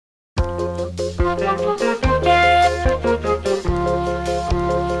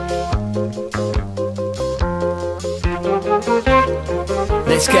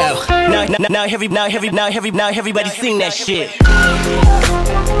Let's go. Now everybody sing that shit.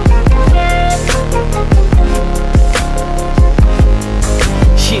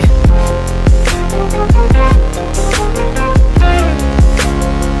 Shit.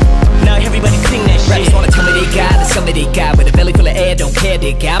 Now everybody sing that shit. Rappers wanna tell me they got it, some of they got with a belly full of air, don't care,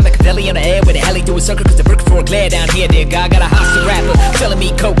 they got Machiavelli on the air with a heli do a circle cause they're working for a glare down here, they got a hostile rapper telling me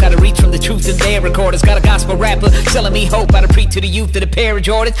coke, gotta reach from the truth in their recorders, got a gospel rapper telling me hope, gotta preach to the youth of the pair of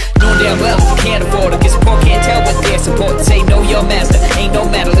Jordans, knowing damn well if you can't afford it, cause poor can't tell what they're supporting, say know your master, ain't no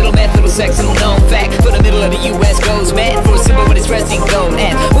matter, little math, little sex, little known fact, for the middle of the US goes mad, for a symbol when it's dressed in gold,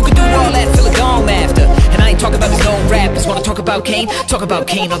 and who could do all that, fill a dome after, and I ain't talking about his known rappers, wanna talk about Kane, talk about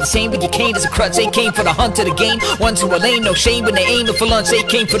Kane, all the same, but your Kane is a crutch, they came for the hunt of the game, ones who are lame, no shame when they aim for lunch, they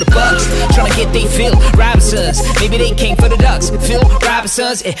came for the bucks, trying to get they Phil Robinsons, maybe they came for the ducks, Phil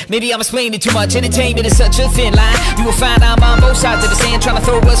Robinsons, maybe I'm explaining too much, entertainment is such a thin line, you will find I'm on both sides of the sand, trying to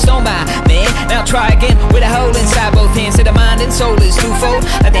throw a stone by, man, now try again, with a hole inside both hands, so the mind and soul is twofold,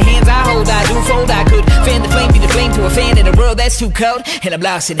 like the hands I hold, I do fold, I could fan the flame, be the flame to a fan in a world that's too cold, and I'm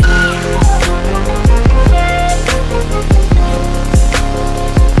lost in it.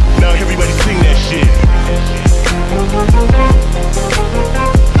 Now everybody sing that shit.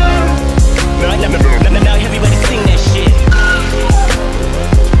 Now everybody sing that shit.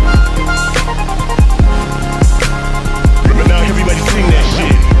 Now everybody sing that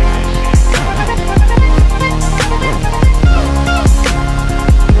shit.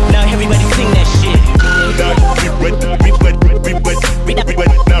 Now everybody sing that shit.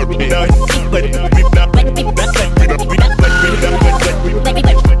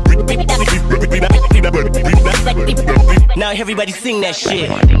 Now everybody sing that shit.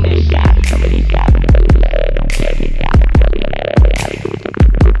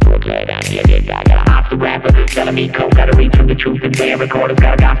 Telling me coke, gotta reach from the truth and their recorders,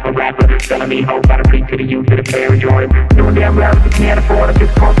 got a gospel rapper telling me hope, gotta preach to the youth of the pair of Jordans, doing damn well if you can't afford it,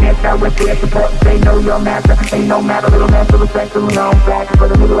 just poor can't tell what they're supporting, say know your master, ain't no matter, little man, little sex, little known fact, for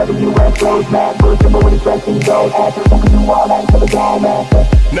the middle of the US goes mad, for a symbol when it's dressed in gold, after something you all that for the dome master.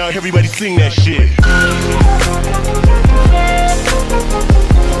 Now everybody sing that shit.